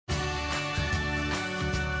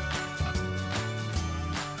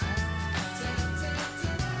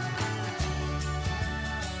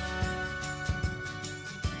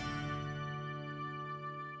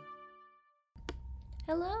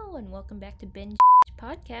Hello and welcome back to Binge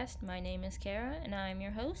Podcast. My name is Kara and I'm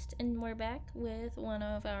your host, and we're back with one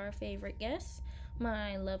of our favorite guests,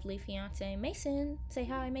 my lovely fiance Mason. Say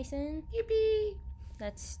hi, Mason. Yippee!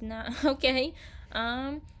 That's not okay.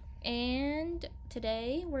 And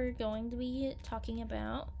today we're going to be talking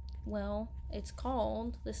about,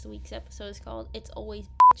 this week's episode is called It's Always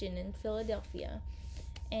Bitchin' in Philadelphia.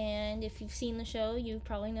 And if you've seen the show, you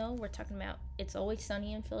probably know we're talking about It's Always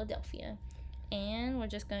Sunny in Philadelphia. And we're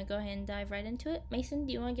just going to go ahead and dive right into it. Mason,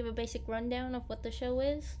 do you want to give a basic rundown of what the show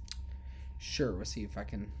is? Sure, we'll see if I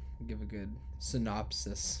can give a good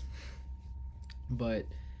synopsis. But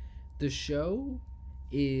the show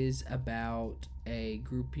is about a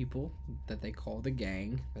group of people that they call the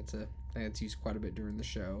gang. That's used quite a bit during the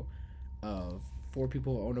show. Of 4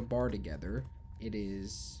 people who own a bar together. It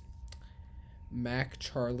is Mac,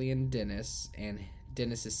 Charlie, and Dennis, and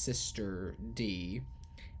Dennis's sister, Dee.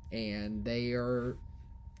 And they are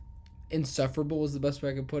insufferable is the best way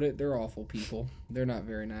I can put it. They're awful people. They're not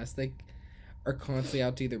very nice. They are constantly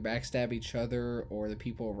out to either backstab each other or the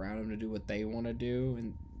people around them to do what they want to do.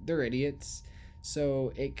 And they're idiots.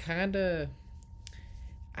 So it kind of...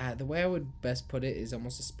 the way I would best put it is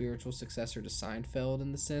almost a spiritual successor to Seinfeld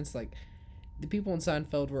in the sense. Like, the people in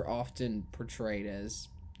Seinfeld were often portrayed as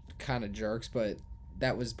kind of jerks, but...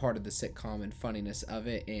 that was part of the sitcom and funniness of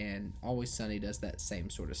it, and Always Sunny does that same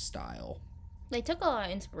sort of style. They took a lot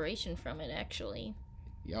of inspiration from it, actually.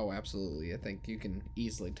 Oh, absolutely. I think you can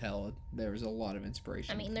easily tell there was a lot of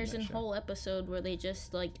inspiration. I mean, there's a whole episode where they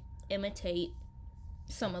just, imitate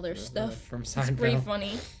some of their stuff. From Seinfeld. It's pretty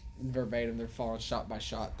funny. Verbatim, they're following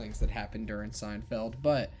shot-by-shot things that happened during Seinfeld.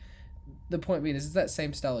 But the point being is it's that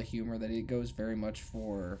same style of humor that it goes very much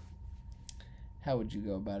for... how would you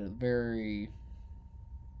go about it?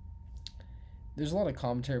 There's a lot of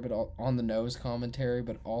commentary, but on-the-nose commentary,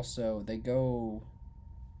 but also they go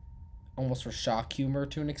almost for shock humor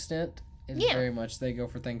to an extent. It's very much, they go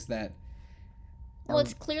for things that Well,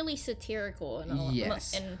 it's clearly satirical and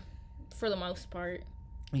yes. And for the most part.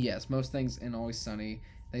 Yes, most things in Always Sunny,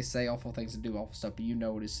 they say awful things and do awful stuff, but you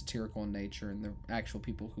know it is satirical in nature, and the actual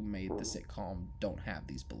people who made the sitcom don't have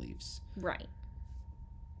these beliefs. Right.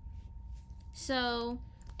 So,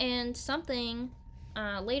 and something...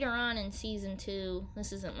 later on in season 2,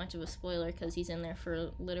 this isn't much of a spoiler because he's in there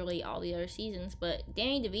for literally all the other seasons, but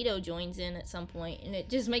Danny DeVito joins in at some point, and it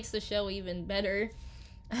just makes the show even better.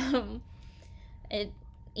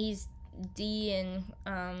 He's Dee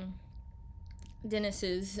and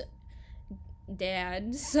Dennis's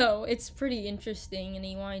dad, so it's pretty interesting, and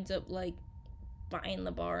he winds up buying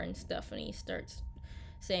the bar and stuff, and he starts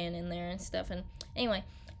saying in there and stuff, and anyway,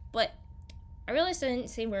 but I realized I didn't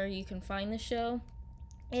say where you can find the show.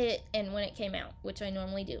 And when it came out, which I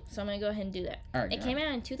normally do. So I'm going to go ahead and do that. All right, it came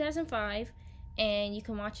out in 2005, and you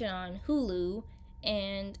can watch it on Hulu.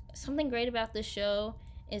 And something great about this show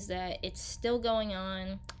is that it's still going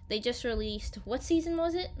on. They just released, what season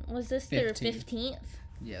was it? Was this their 15th?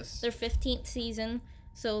 Yes. Their 15th season.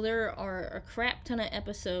 So there are a crap ton of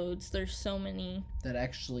episodes. There's so many. That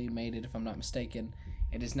actually made it, if I'm not mistaken,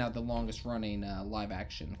 it is now the longest running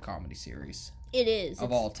live-action comedy series. It is.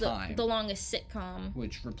 Of all time. The longest sitcom.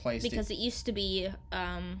 Which replaced because it used to be,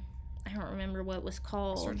 I don't remember what it was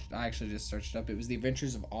called. I actually just searched it up. It was The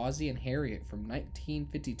Adventures of Ozzie and Harriet from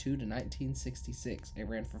 1952 to 1966. It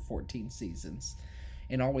ran for 14 seasons.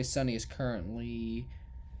 And Always Sunny is currently...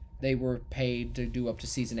 they were paid to do up to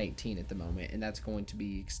season 18 at the moment, and that's going to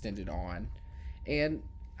be extended on. And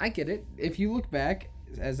I get it. If you look back,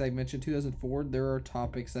 as I mentioned, 2004, there are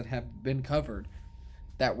topics that have been covered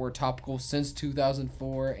that were topical since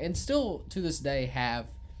 2004 and still to this day have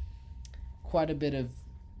quite a bit of,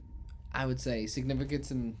 I would say,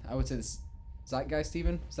 significance, and I would say this zeitgeist,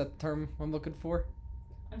 Stephen. Is that the term I'm looking for?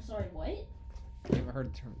 I'm sorry, what? You ever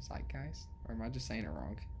heard the term zeitgeist? Or am I just saying it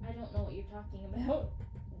wrong? I don't know what you're talking about.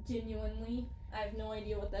 Genuinely. I have no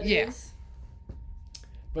idea what that is.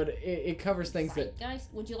 But it covers things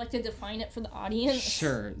zeitgeist? Would you like to define it for the audience?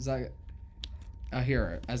 Sure.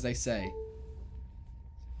 Here, as they say.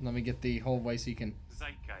 Let me get the whole way so you can...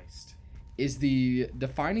 Zeitgeist is the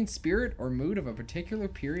defining spirit or mood of a particular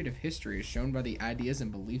period of history as shown by the ideas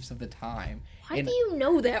and beliefs of the time. Why do you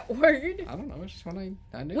know that word? I don't know. It's just one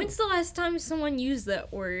I knew. When's the last time someone used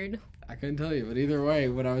that word? I couldn't tell you, but either way,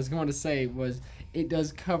 what I was going to say was it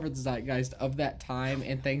does cover the zeitgeist of that time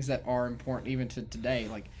and things that are important even to today.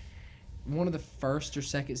 Like, one of the first or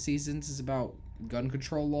second seasons is about gun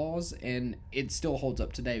control laws, and it still holds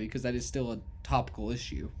up today because that is still a topical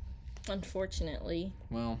issue. Unfortunately.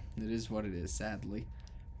 Well, it is what it is, sadly.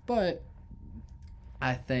 But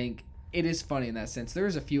I think it is funny in that sense.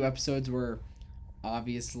 There's a few episodes where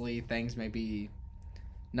obviously things may be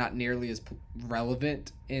not nearly as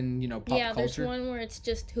relevant in, pop culture. Yeah, there's one where it's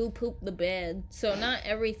just who pooped the bed, so not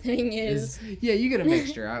everything is... Yeah, you get a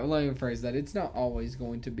mixture. Let me rephrase that. It's not always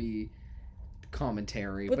going to be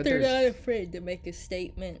commentary. But they're not afraid to make a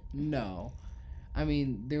statement. No. I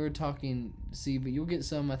mean, they were talking... See, but you'll get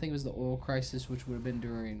some... I think it was the oil crisis, which would have been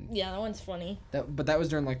during... Yeah, that one's funny. But that was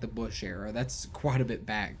during, the Bush era. That's quite a bit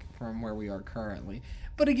back from where we are currently.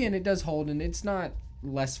 But again, it does hold, and it's not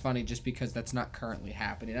less funny just because that's not currently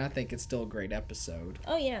happening. I think it's still a great episode.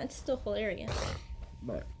 Oh, yeah, it's still hilarious.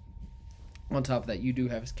 But on top of that, you do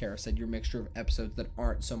have, as Kara said, your mixture of episodes that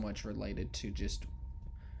aren't so much related to just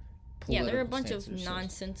political there are a bunch stances. of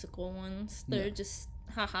nonsensical ones. They're just,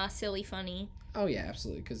 haha, silly funny. Oh, yeah,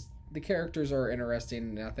 absolutely, because the characters are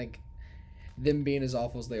interesting, and I think them being as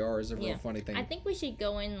awful as they are is a real funny thing. I think we should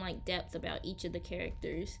go in, depth about each of the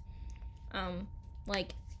characters.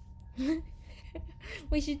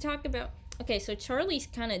 We should talk about... Okay, so Charlie's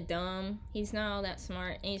kind of dumb. He's not all that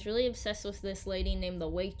smart. And he's really obsessed with this lady named the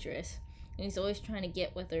waitress. And he's always trying to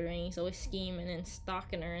get with her. And he's always scheming and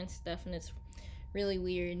stalking her and stuff. And it's really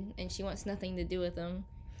weird. And she wants nothing to do with him.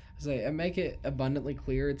 I make it abundantly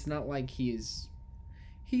clear. It's not like he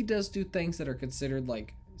does do things that are considered,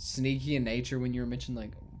 sneaky in nature when you were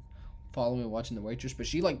mentioning, following and watching the waitress. But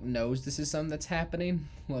she, knows this is something that's happening.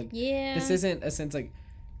 Yeah. This isn't a sense,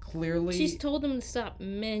 clearly... She's told him to stop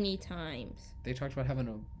many times. They talked about having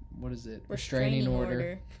a, restraining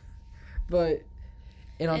order. But,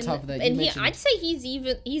 on top of that, I'd say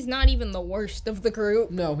he's not even the worst of the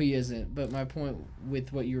group. No, he isn't. But my point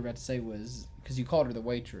with what you were about to say was, because you called her the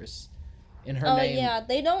waitress, and her name... Oh, yeah,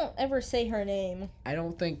 they don't ever say her name. I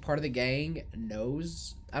don't think part of the gang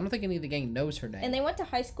knows... I don't think any of the gang knows her name. And they went to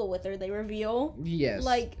high school with her, they reveal. Yes.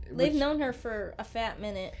 They've known her for a fat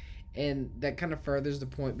minute. And that kind of furthers the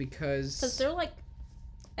point because... Because they're,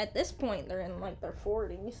 at this point, they're in, their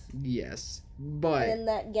 40s. Yes, but... And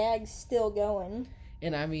that gag's still going.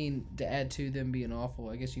 And, I mean, to add to them being awful,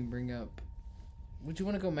 I guess you can bring up... Would you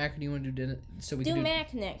want to go Mac or do you want to do Dennis? Do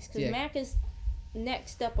Mac next, because Mac is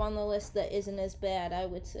next up on the list that isn't as bad, I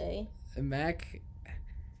would say. Mac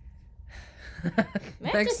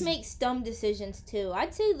just makes dumb decisions, too.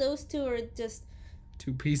 I'd say those two are just...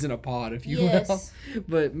 two peas in a pod, if you will.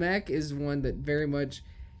 But Mac is one that very much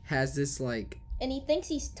has this, And he thinks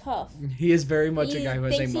he's tough. He is very much a guy who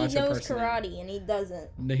has a macho personality. He thinks he knows karate, and he doesn't.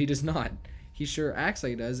 No, he does not. He sure acts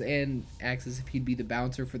like he does, and acts as if he'd be the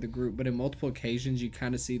bouncer for the group, but in multiple occasions, you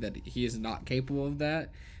kind of see that he is not capable of that.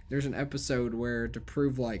 There's an episode where, to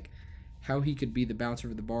prove, how he could be the bouncer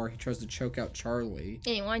for the bar, he tries to choke out Charlie.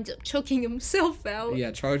 And he winds up choking himself out.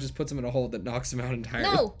 Yeah, Charlie just puts him in a hold that knocks him out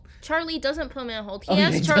entirely. No! Charlie doesn't put him in a hold. He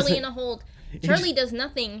has Charlie in a hold. Charlie does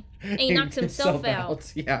nothing, and he knocks himself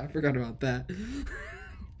out. Yeah, I forgot about that.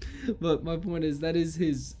 But my point is, that is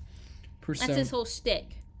his persona. That's his whole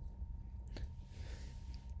shtick.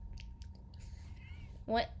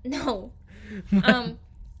 What? No.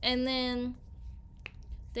 And then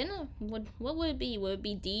what would it be? Would it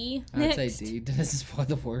be D next? I'd say D. Dennis is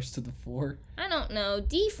probably the worst of the four. I don't know.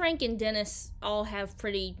 D, Frank, and Dennis all have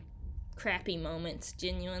pretty crappy moments,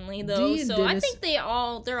 genuinely, though. So Dennis, I think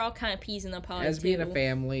they're all kind of peas in the pod, as being a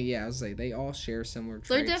family, yeah, I would say they all share similar traits.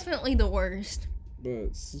 They're definitely the worst.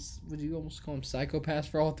 But would you almost call them psychopaths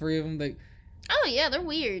for all three of them? Oh, yeah, they're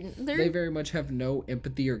weird. They very much have no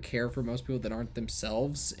empathy or care for most people that aren't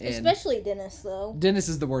themselves. And especially Dennis, though. Dennis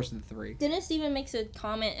is the worst of the three. Dennis even makes a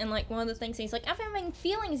comment, and, one of the things, he's like, I'm having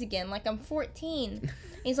feelings again, I'm 14.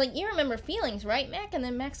 He's like, you remember feelings, right, Mac? And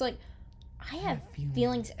then Mac's like, I have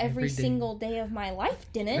feelings every single day of my life,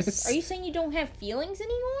 Dennis. Are you saying you don't have feelings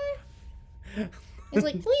anymore? He's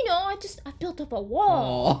like, well, I built up a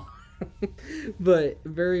wall. But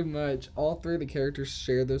very much, all three of the characters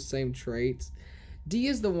share those same traits. D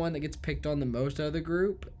is the one that gets picked on the most out of the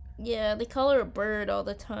group. Yeah, they call her a bird all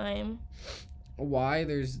the time. Why?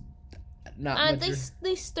 There's not much...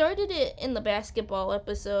 They started it in the basketball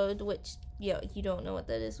episode, which, you don't know what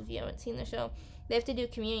that is if you haven't seen the show. They have to do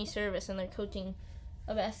community service, and they're coaching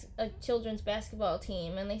a children's basketball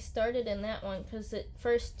team, and they started in that one because at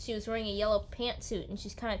first she was wearing a yellow pantsuit, and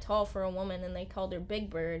she's kind of tall for a woman, and they called her Big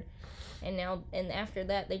Bird, and after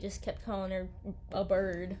that they just kept calling her a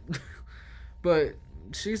bird. But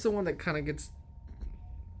she's the one that kind of gets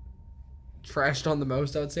trashed on the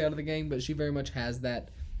most, I would say, out of the gang, but she very much has that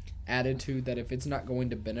attitude that if it's not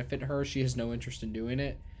going to benefit her, she has no interest in doing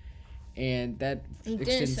it. And that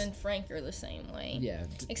Dennis and Frank are the same way. Yeah.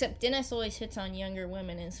 Except Dennis always hits on younger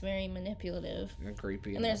women and is very manipulative. And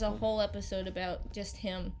creepy. And there's a whole episode about just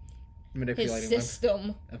him. Manipulating his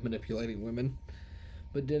system. Of manipulating women.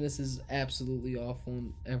 But Dennis is absolutely awful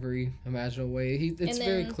in every imaginable way. It's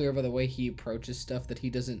very clear by the way he approaches stuff that he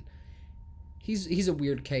doesn't. He's a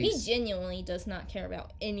weird case. He genuinely does not care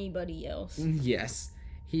about anybody else. Yes,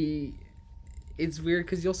 it's weird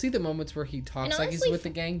because you'll see the moments where he talks honestly, like he's with the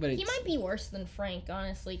gang, but he might be worse than Frank,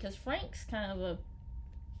 honestly, because Frank's kind of a.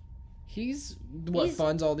 He's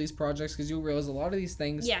funds all these projects because you'll realize a lot of these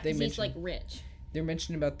things. Yeah, because he's like rich. They're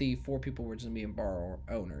mentioning about the 4 people originally being bar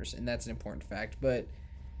owners, and that's an important fact, but.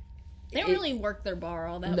 They don't really work their bar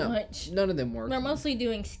all that much. None of them work. They're mostly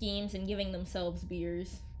doing schemes and giving themselves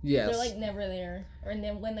beers. Yes. They're like never there. Or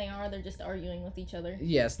then when they are, they're just arguing with each other.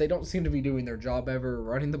 Yes, they don't seem to be doing their job ever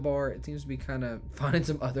running the bar. It seems to be kind of finding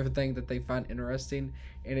some other thing that they find interesting.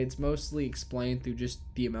 And it's mostly explained through just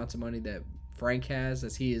the amounts of money that Frank has,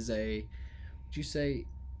 as he is a, would you say,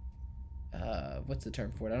 what's the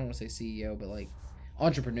term for it? I don't want to say CEO, but like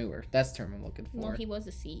entrepreneur. That's the term I'm looking for. Well, he was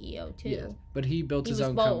a CEO too. Yeah, but he built his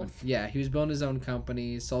own company. Yeah, he was building his own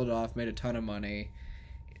company, sold it off, made a ton of money.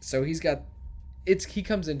 So he's got, he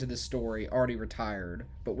comes into this story already retired,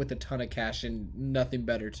 but with a ton of cash and nothing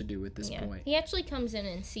better to do at this point. He actually comes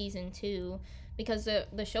in season 2 because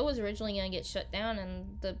the show was originally going to get shut down,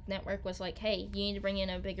 and the network was like, hey, you need to bring in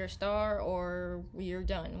a bigger star or you're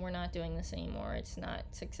done. We're not doing this anymore. It's not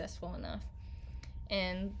successful enough.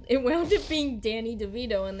 And it wound up being Danny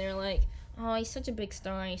DeVito, and they're like, oh, he's such a big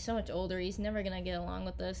star, he's so much older, he's never going to get along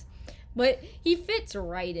with us. But he fits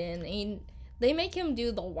right in. They make him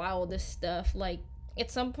do the wildest stuff. Like, at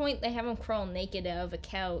some point, they have him crawl naked out of a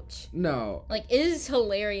couch. No. Like, it is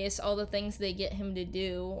hilarious, all the things they get him to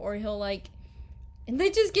do. Or he'll, like... And they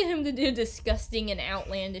just get him to do disgusting and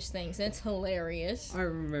outlandish things. And it's hilarious. I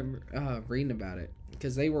remember reading about it.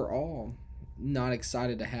 Because they were all not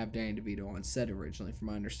excited to have Danny DeVito on set originally. From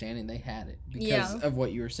my understanding, they had it. Because of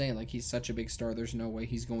what you were saying. Like, he's such a big star, there's no way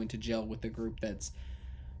he's going to gel with a group that's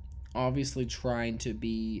obviously trying to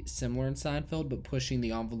be similar in Seinfeld, but pushing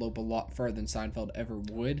the envelope a lot further than Seinfeld ever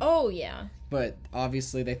would. Oh, yeah. But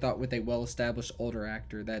obviously they thought with a well-established older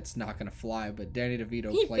actor, that's not going to fly, but Danny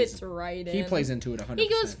DeVito fits right in. He plays into it 100%. He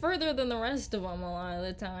goes further than the rest of them a lot of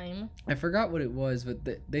the time. I forgot what it was, but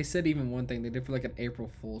they said even one thing. They did for like an April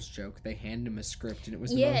Fool's joke. They handed him a script, and it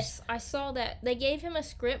was I saw that. They gave him a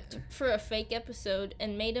script for a fake episode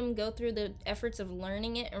and made him go through the efforts of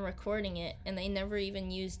learning it and recording it, and they never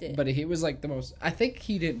even used it. But he was like the most... I think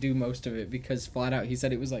he didn't do most of it because flat out he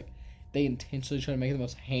said it was like they intentionally tried to make it the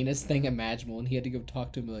most heinous thing imaginable, and he had to go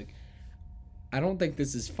talk to him like, I don't think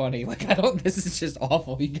this is funny. Like, this is just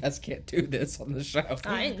awful. You guys can't do this on the show.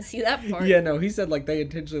 I didn't see that part. Yeah, no, he said, like, they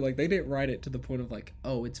intentionally, like, they didn't write it to the point of, like,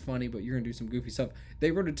 oh, it's funny, but you're going to do some goofy stuff.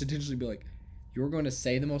 They wrote it to intentionally be like, you're going to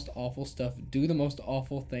say the most awful stuff, do the most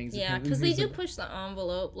awful things. Yeah, because they do push the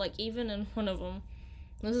envelope, like, even in one of them.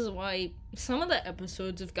 This is why some of the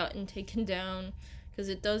episodes have gotten taken down, because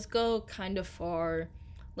it does go kind of far.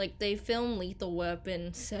 Like, they film Lethal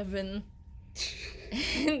Weapon 7,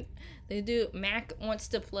 and they do... Mac wants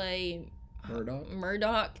to play...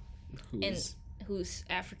 Murdoch. Who's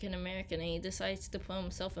African-American, and he decides to put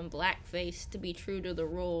himself in blackface to be true to the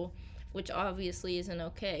role, which obviously isn't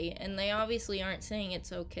okay. And they obviously aren't saying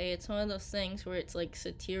it's okay. It's one of those things where it's, like,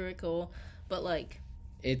 satirical, but, like...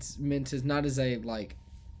 It's meant as not as a, like,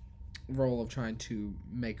 role of trying to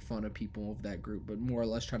make fun of people of that group, but more or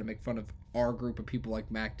less trying to make fun of our group of people like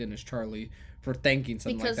Mac, Dennis, Charlie for thinking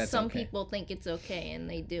something like that's okay. Because some people think it's okay and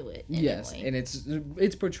they do it anyway. Yes, and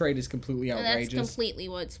it's portrayed as completely outrageous. And that's completely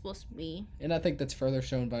what it's supposed to be. And I think that's further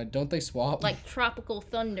shown by, don't they swap? Like Tropical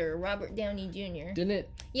Thunder, Robert Downey Jr. Didn't it?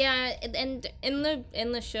 Yeah, and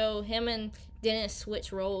in the show, him and Dennis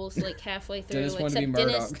switch roles like halfway through, except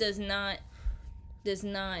Dennis does not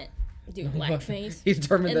do blackface. He's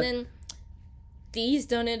determined and then Dee's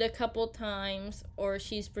done it a couple times, or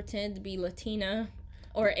she's pretended to be Latina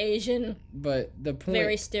or Asian. But the point...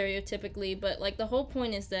 Very stereotypically, but, like, the whole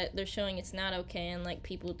point is that they're showing it's not okay, and, like,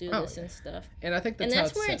 people do this and stuff. And I think that's how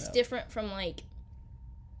it's where it's different from, like,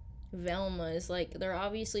 Velma, is, like, they're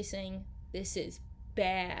obviously saying this is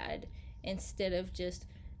bad, instead of just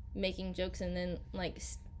making jokes and then, like,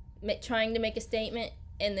 trying to make a statement,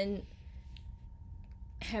 and then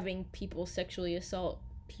having people sexually assault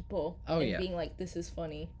people being like, this is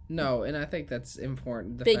funny. No, and I think that's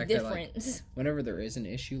important. The big fact difference. That, like, whenever there is an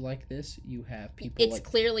issue like this, you have people it's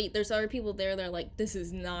clearly, there's other people there that are like, this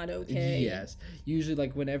is not okay. Yes. Usually,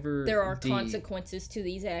 like, whenever there are consequences to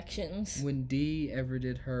these actions. When Dee ever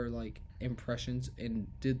did her, like, impressions and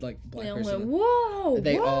did, like, black person, whoa!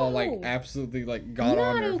 They all, like, absolutely, like, got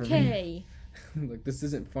on her. Not okay. Like, this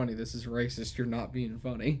isn't funny, this is racist, you're not being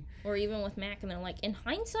funny. Or even with Mac, and they're like, in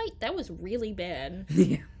hindsight, that was really bad.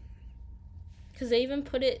 Yeah. Because they even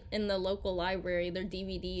put it in the local library, their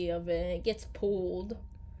DVD of it. It gets pulled.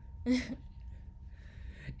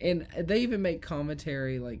 And they even make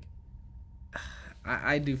commentary, like,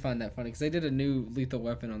 I do find that funny, because they did a new Lethal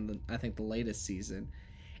Weapon on I think the latest season.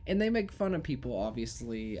 And they make fun of people,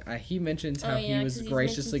 obviously. He mentions how he was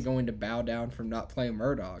graciously going to bow down from not playing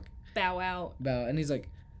Murdoch. Bow out. And he's like,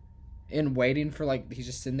 and waiting for, like, he's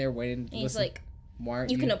just sitting there waiting to listen. He's like, why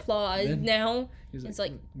aren't you can applaud now. It's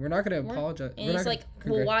like, we're not going to apologize. And he's like,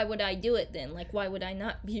 well, why would I do it then? Like, why would I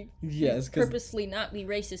not be purposely not be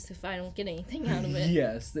racist if I don't get anything out of it?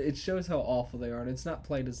 Yes, it shows how awful they are. And it's not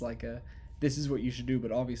played as like this is what you should do,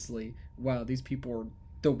 but obviously, wow, these people are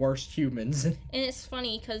the worst humans. And it's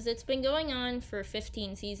funny because it's been going on for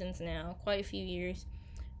 15 seasons now, quite a few years.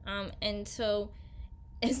 And so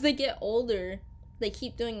as they get older, they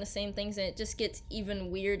keep doing the same things, and it just gets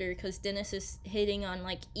even weirder because Dennis is hitting on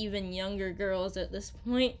like even younger girls at this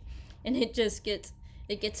point, and it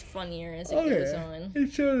gets funnier as it goes on.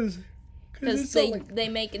 It shows because they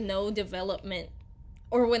make no development,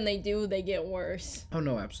 or when they do, they get worse. Oh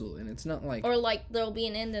no, absolutely, and it's not like, or like there'll be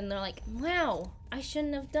an end and they're like, wow, I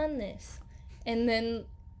shouldn't have done this, and then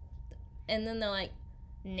they're like,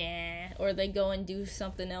 nah, or they go and do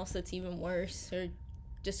something else that's even worse, or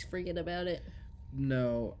just forget about it.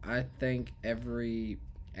 No, I think every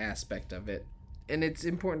aspect of it, and it's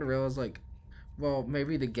important to realize, like, well,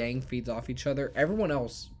 maybe the gang feeds off each other. Everyone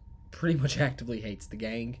else pretty much actively hates the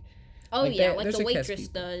gang. Oh, like yeah, like the waitress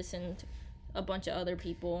does, and a bunch of other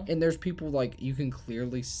people. And there's people, like, you can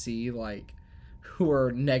clearly see, like, who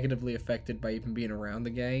are negatively affected by even being around the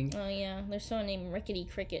gang. Oh, yeah. There's someone named Rickety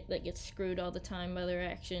Cricket that gets screwed all the time by their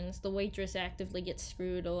actions. The waitress actively gets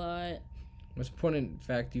screwed a lot. What's the point, in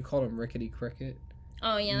fact, you called him Rickety Cricket?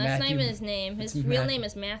 Oh, yeah, that's not even his name. His real name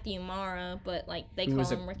is Matthew Mara, but, like, they call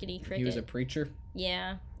him Rickety Cricket. He was a preacher?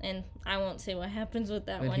 Yeah, and I won't say what happens with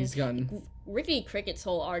that one. He's gotten... Rickety Cricket's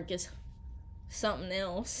whole arc is something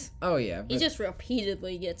else. Oh, yeah. He just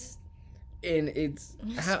repeatedly gets... And it's...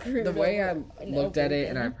 the way I looked at it,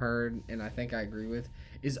 and I've heard, and I think I agree with,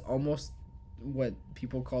 is almost what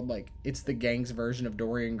people called, like, it's the gang's version of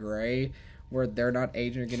Dorian Gray, where they're not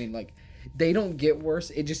aging or getting, like... They don't get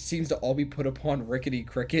worse. It just seems to all be put upon Rickety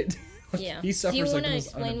Cricket. Yeah. He suffers. Do you want to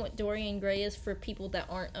explain what Dorian Gray is for people that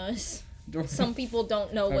aren't us? Some people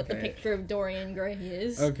don't know what the picture of Dorian Gray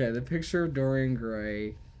is. Okay, the picture of Dorian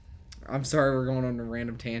Gray. I'm sorry we're going on a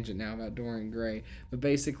random tangent now about Dorian Gray. But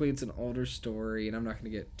basically it's an older story, and I'm not going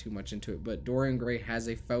to get too much into it. But Dorian Gray has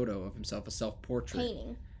a photo of himself, a self-portrait.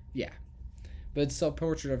 Painting. Yeah. But it's a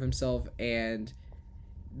self-portrait of himself, and...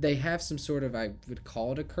 they have some sort of, I would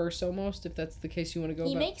call it a curse almost, if that's the case you want to go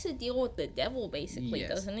about. He makes a deal with the devil, basically,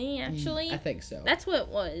 doesn't he, actually? I think so. That's what it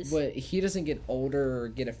was. But he doesn't get older or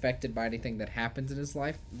get affected by anything that happens in his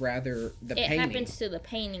life, rather the painting. It happens to the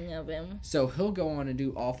painting of him. So he'll go on and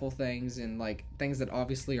do awful things, and, like, things that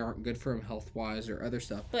obviously aren't good for him health-wise or other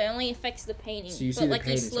stuff. But it only affects the painting. So you see but, the like,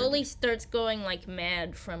 he slowly starts going, like,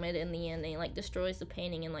 mad from it in the end, and he, like, destroys the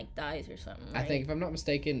painting and, like, dies or something, right? I think, if I'm not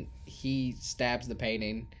mistaken, he stabs the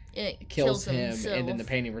painting... It kills him, himself. And then the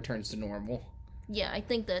painting returns to normal. Yeah, I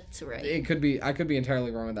think that's right. I could be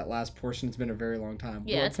entirely wrong with that last portion. It's been a very long time.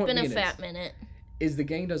 Yeah, it's been a fat minute. Is the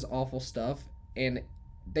gang does awful stuff, and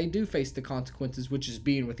they do face the consequences, which is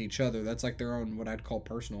being with each other. That's like their own, what I'd call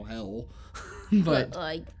personal hell. but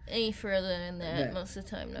like, any further than that, most of the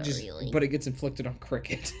time, not really. But it gets inflicted on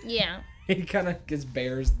Cricket. Yeah. It kind of just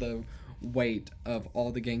bears the weight of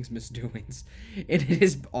all the gang's misdoings, and it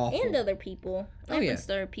is awful. And other people.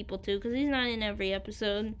 Other people too, because he's not in every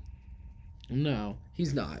episode. No,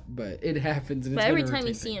 he's not, but it happens. And but every time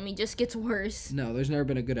you see him, he just gets worse. No, there's never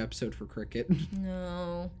been a good episode for Cricket.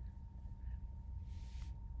 No.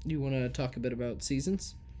 You want to talk a bit about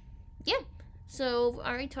seasons? Yeah. So, I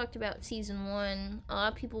already talked about season 1. A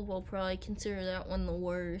lot of people will probably consider that one the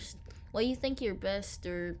worst. What do you think your best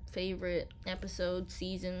or favorite episode,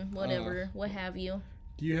 season, whatever, what have you?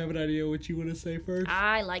 Do you have an idea what you want to say first?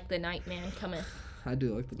 I like The Nightman Cometh. I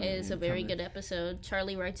do like The Nightman Cometh. It is a very good episode.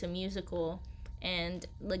 Charlie writes a musical, and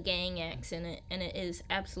the gang acts in it, and it is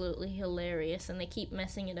absolutely hilarious, and they keep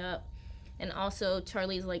messing it up. And also,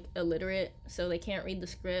 Charlie's, like, illiterate, so they can't read the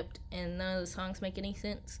script, and none of the songs make any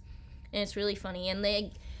sense. And it's really funny. And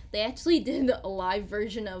they actually did a live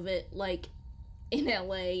version of it, like, in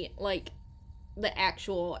LA, like, the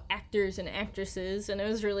actual actors and actresses, and it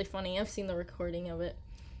was really funny. I've seen the recording of it.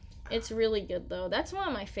 It's really good, though. That's one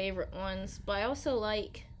of my favorite ones, but I also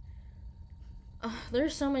like...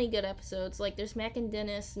 there's so many good episodes. Like, there's Mac and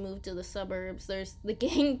Dennis Move to the Suburbs. There's The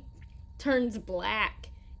Gang Turns Black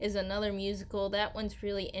is another musical. That one's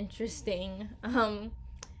really interesting.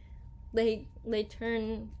 they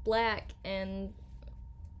turn black and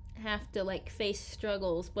have to like face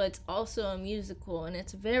struggles, but it's also a musical, and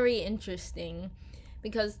it's very interesting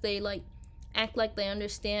because they like act like they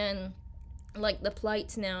understand like the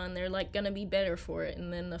plights now, and they're like gonna be better for it,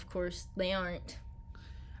 and then of course they aren't.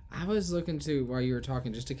 I was looking to, while you were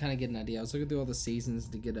talking, just to kind of get an idea. I was looking through all the seasons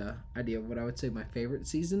to get an idea of what I would say my favorite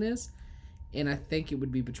season is, and I think it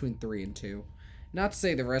would be between 3 and 2. Not to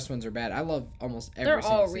say the rest ones are bad. I love almost every They're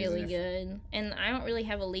single all season. really good, and I don't really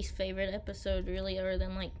have a least favorite episode really, other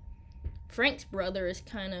than like Frank's brother is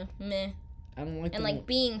kind of meh. I don't like. And like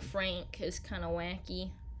being Frank is kind of wacky.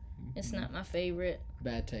 It's not my favorite.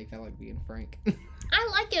 Bad take. I like being Frank. I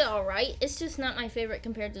like it all right. It's just not my favorite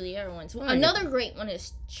compared to the other ones. Well, another great one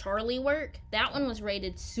is Charlie Work. That one was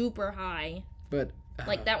rated super high. But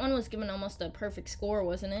like that one was given almost a perfect score,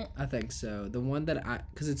 wasn't it? I think so. The one that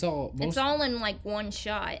because it's all in like one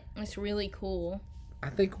shot. It's really cool.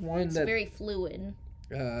 I think it's very fluid.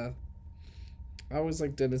 I always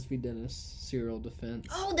like Dennis v. Dennis, Serial Defense.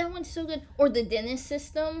 Oh, that one's so good. Or the Dennis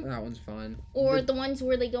System. That one's fun. Or the ones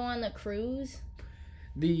where they go on the cruise.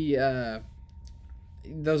 Those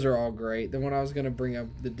are all great. The one I was going to bring up,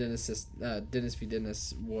 the Dennis v.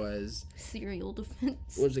 Dennis was... Serial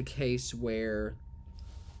Defense. Was a case where...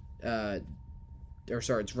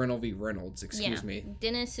 it's Reynolds v. Reynolds, excuse me.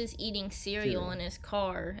 Dennis is eating cereal in his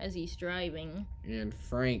car as he's driving. And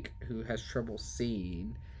Frank, who has trouble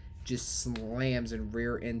seeing... just slams and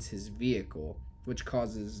rear ends his vehicle, which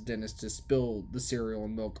causes Dennis to spill the cereal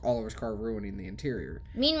and milk all over his car, ruining the interior.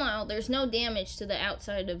 Meanwhile, there's no damage to the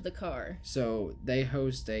outside of the car. So they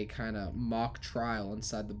host a kind of mock trial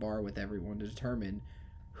inside the bar with everyone to determine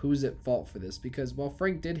who's at fault for this. Because while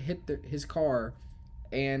Frank did hit his car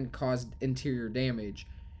and caused interior damage,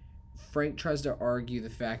 Frank tries to argue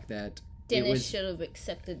the fact that Dennis should have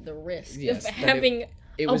accepted the risk of having...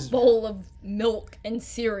 a bowl of milk and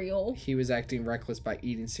cereal. He was acting reckless by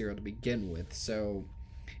eating cereal to begin with, so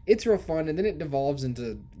it's real fun, and then it devolves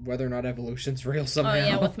into whether or not evolution's real somehow. Oh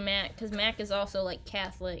yeah, with Mac, because Mac is also like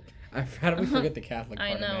Catholic. How do we forget the Catholic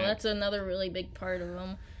part I know, of Mac? That's another really big part of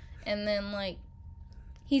him. And then like,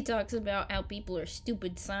 he talks about how people are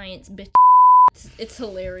stupid science bitch. It's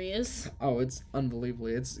hilarious. Oh, it's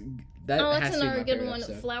unbelievably. That's another good one.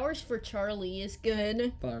 Episode. Flowers for Charlie is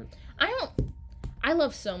good. I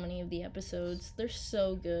love so many of the episodes. They're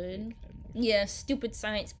so good. Yeah, stupid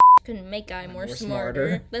science couldn't make guy more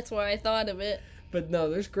smarter. That's why I thought of it. But no,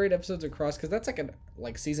 there's great episodes across, because that's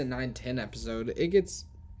like season 9, 10 episode.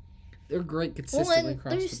 They're great consistently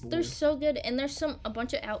across the board. They're so good, and there's a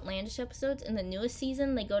bunch of outlandish episodes. In the newest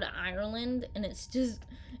season, they go to Ireland, and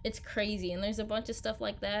it's crazy. And there's a bunch of stuff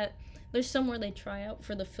like that. There's some where they try out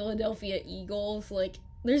for the Philadelphia Eagles. Like,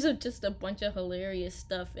 there's just a bunch of hilarious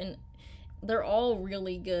stuff, and they're all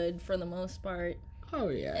really good for the most part. Oh,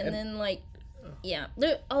 yeah. And then, like, yeah.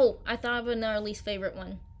 I thought of another least favorite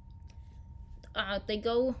one.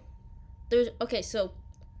 So,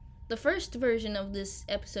 the first version of this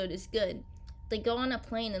episode is good. They go on a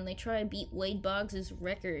plane and they try to beat Wade Boggs'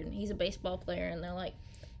 record. He's a baseball player, and they're like,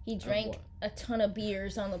 he drank a ton of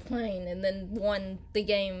beers on the plane and then won the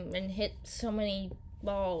game and hit so many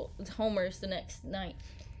homers the next night.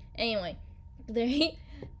 Anyway, they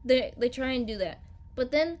try and do that. But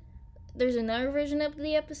then there's another version of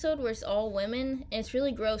the episode where it's all women, and it's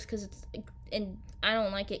really gross and I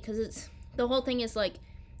don't like it because the whole thing is like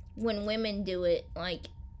when women do it, like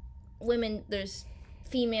there's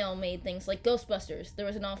female made things like Ghostbusters. There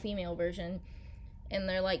was an all-female version, and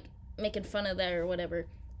they're like making fun of that or whatever.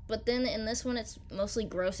 But then in this one, it's mostly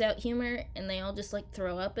gross out humor, and they all just like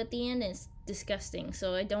throw up at the end, and it's disgusting.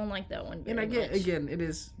 So I don't like that one very much. Again, it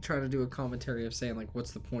is trying to do a commentary of saying like,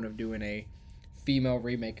 what's the point of doing a female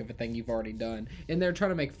remake of a thing you've already done? And they're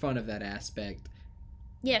trying to make fun of that aspect.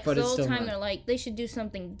 Yeah, because the whole time they're like, they should do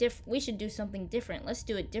something different. We should do something different. Let's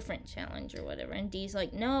do a different challenge or whatever. And Dee's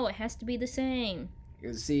like, no, it has to be the same.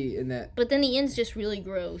 See, in that... But then the end's just really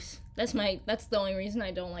gross. That's the only reason I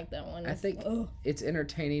don't like that one. I think it's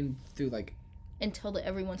entertaining through, like... Until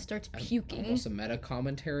everyone starts puking. Almost a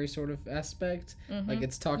meta-commentary sort of aspect. Mm-hmm. Like,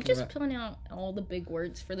 it's talking You're just pulling out all the big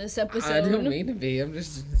words for this episode. I don't mean to be.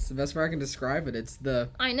 It's the best way I can describe it. It's the...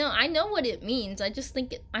 I know what it means. I just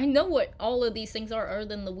think I know what all of these things are other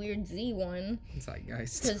than the weird Z one.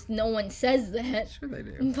 Zeitgeist. Because no one says that. Sure they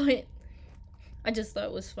do. But... I just thought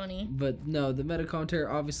it was funny. But no, the meta-commentary,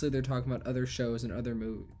 obviously they're talking about other shows and other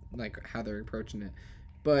movies, like how they're approaching it.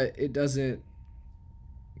 But it doesn't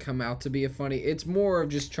come out to be a funny... It's more of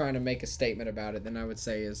just trying to make a statement about it than I would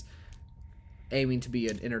say is aiming to be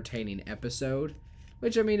an entertaining episode.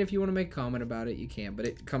 Which, I mean, if you want to make a comment about it, you can, but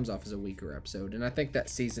it comes off as a weaker episode. And I think that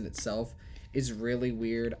season itself is really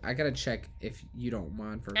weird. I gotta check if you don't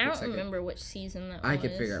mind for a quick second. I don't remember which season that was. I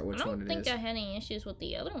could figure out which one it is. I don't think I had any issues with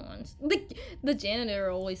the other ones. The janitor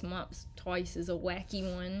always mops twice is a wacky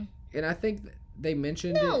one. And I think they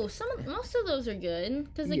mentioned most of those are good,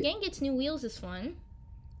 because the gang gets new wheels is fun.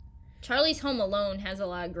 Charlie's Home Alone has a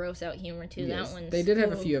lot of gross out humor too. Yes, that one's they did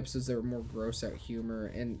have a few episodes that were more gross out humor,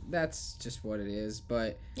 and that's just what it is.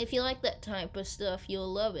 But if you like that type of stuff,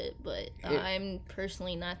 you'll love it. But I'm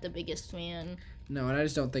personally not the biggest fan. No, and I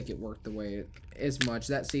just don't think it worked the way as much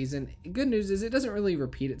that season. Good news is it doesn't really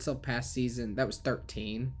repeat itself past season. That was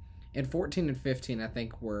 13, and 14 and 15 I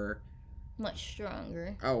think were much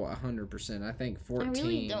stronger. Oh, 100%. I think 14. I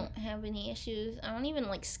really don't have any issues. I don't even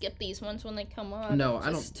skip these ones when they come on. No, I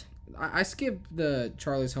don't. I skip the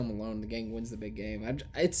Charlie's Home Alone. The gang wins the big game.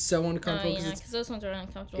 It's so uncomfortable. Oh, yeah, because those ones are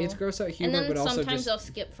uncomfortable. It's gross out humor, and then but also sometimes I'll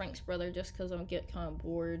skip Frank's Brother just because I'll get kind of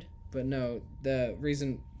bored. But no, the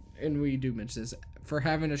reason, and we do mention this, for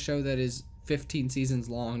having a show that is 15 seasons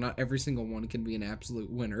long, not every single one can be an absolute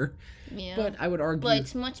winner. Yeah. But I would argue... But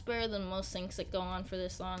it's much better than most things that go on for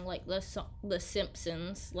this long, like The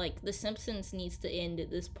Simpsons. Like, The Simpsons needs to end at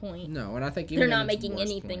this point. No, and I think... They're not making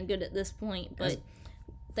anything good at this point, but...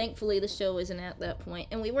 Thankfully, the show isn't at that point.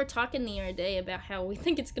 And we were talking the other day about how we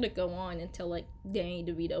think it's going to go on until, Danny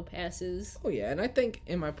DeVito passes. Oh, yeah. And I think,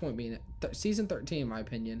 in my point being, season 13, in my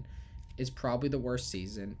opinion, is probably the worst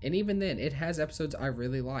season. And even then, it has episodes I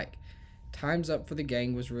really like. Time's Up for the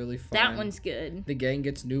Gang was really fun. That one's good. The Gang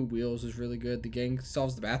Gets New Wheels was really good. The Gang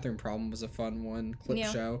Solves the Bathroom Problem was a fun one. Clip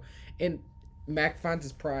show. And Mac Finds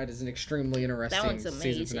His Pride is an extremely interesting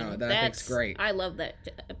season finale that I think's great. I love that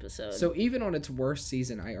episode. So even on its worst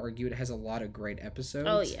season, I argue it has a lot of great episodes.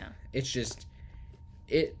 Oh, yeah. It's just...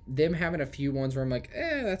 them having a few ones where I'm like,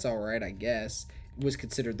 that's alright, I guess, was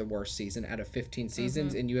considered the worst season out of 15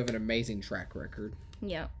 seasons, and you have an amazing track record.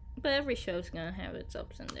 Yeah. But every show's gonna have its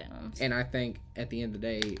ups and downs. And I think, at the end of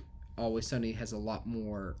the day, Always Sunny has a lot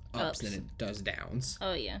more ups than it does downs.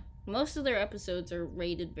 Oh, yeah. Most of their episodes are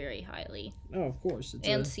rated very highly. Oh, of course.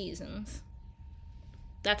 Seasons.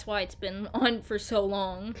 That's why it's been on for so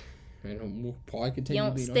long. And we'll probably continue. You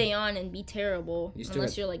don't stay on and be terrible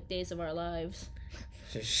unless you're like Days of Our Lives.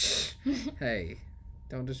 Hey,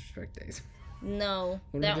 don't disrespect Days. No,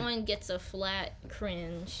 that one gets a flat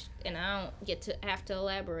cringe, and I don't get to have to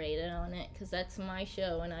elaborate on it because that's my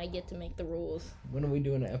show and I get to make the rules. When are we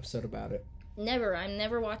doing an episode about it? Never. I'm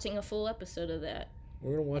never watching a full episode of that.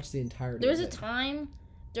 We're gonna watch the entire. There was a time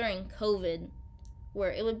during COVID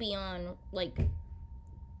where it would be on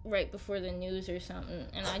right before the news or something,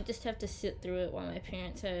 and I just have to sit through it while my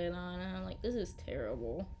parents had it on, and I'm like, this is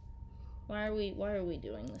terrible. Why are we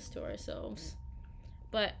doing this to ourselves?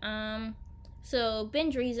 But so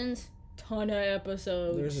binge reasons, ton of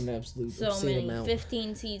episodes. There's an absolute so many amount.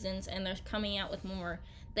 15 seasons, and they're coming out with more.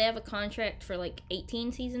 They have a contract for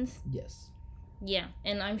 18 seasons. Yes. Yeah,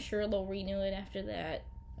 and I'm sure they'll renew it after that.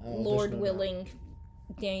 Lord willing,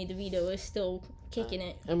 Danny DeVito is still kicking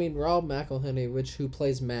it. I mean, Rob McElhenney, who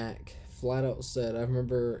plays Mac, flat out said, I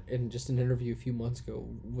remember in just an interview a few months ago,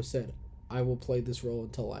 said, I will play this role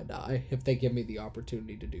until I die, if they give me the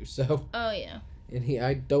opportunity to do so. Oh, yeah. And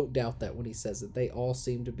I don't doubt that when he says it. They all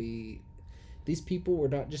seem to be... These people were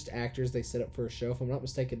not just actors they set up for a show. If I'm not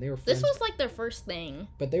mistaken, they were friends. This was their first thing.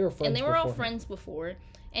 But they were friends. And they were all friends before.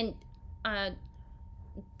 And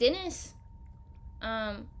Dennis...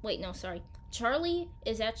 Charlie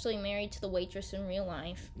is actually married to the waitress in real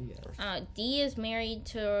life. Yeah. Dee is married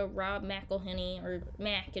to Rob McElhenney, or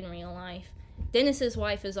Mac in real life. Dennis's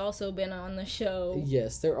wife has also been on the show.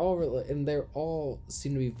 Yes, they're all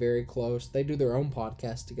seem to be very close. They do their own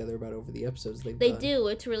podcast together about over the episodes they've done. They do.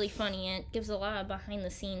 It's really funny, and it gives a lot of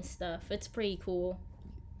behind-the-scenes stuff. It's pretty cool.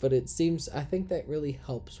 But I think that really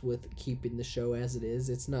helps with keeping the show as it is.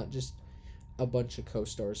 It's not just a bunch of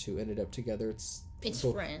co-stars who ended up together. It's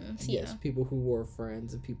friends, yes, people who were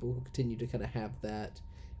friends and people who continue to kind of have that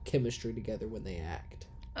chemistry together when they act.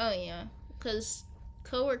 Oh, yeah, because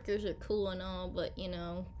coworkers are cool and all, but, you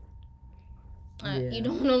don't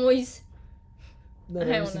always... Not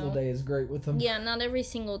every single day is great with them. Yeah, not every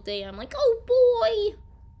single day I'm like, oh, boy,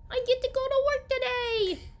 I get to go to work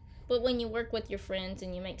today. But when you work with your friends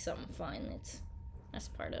and you make something fun, that's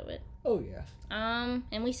part of it. Oh, yeah.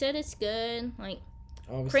 And we said it's good.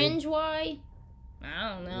 Obviously, cringe-wise, I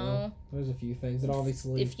don't know. Well, there's a few things that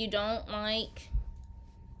obviously... If you don't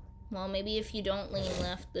maybe if you don't lean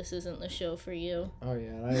left, this isn't the show for you. Oh, yeah.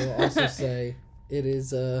 And I will also say it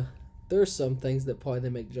is, there's some things that probably they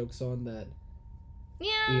make jokes on that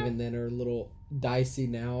Yeah. Even then are a little dicey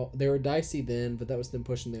now. They were dicey then, but that was them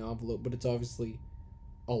pushing the envelope. But it's obviously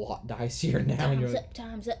a lot dicier now.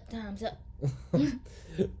 Time's up.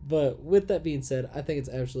 But with that being said, I think it's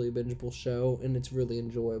absolutely a bingeable show, and it's really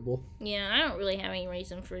enjoyable. Yeah, I don't really have any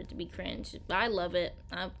reason for it to be cringe. I love it.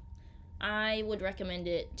 I would recommend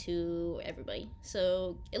it to everybody.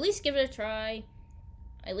 So at least give it a try.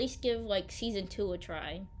 At least give like season 2 a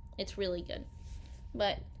try. It's really good.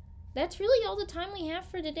 But that's really all the time we have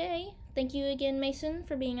for today. Thank you again, Mason,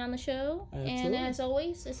 for being on the show. Absolutely. And as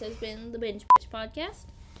always, this has been the Binge Podcast.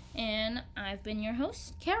 And I've been your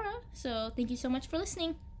host, Kara. So thank you so much for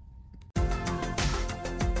listening.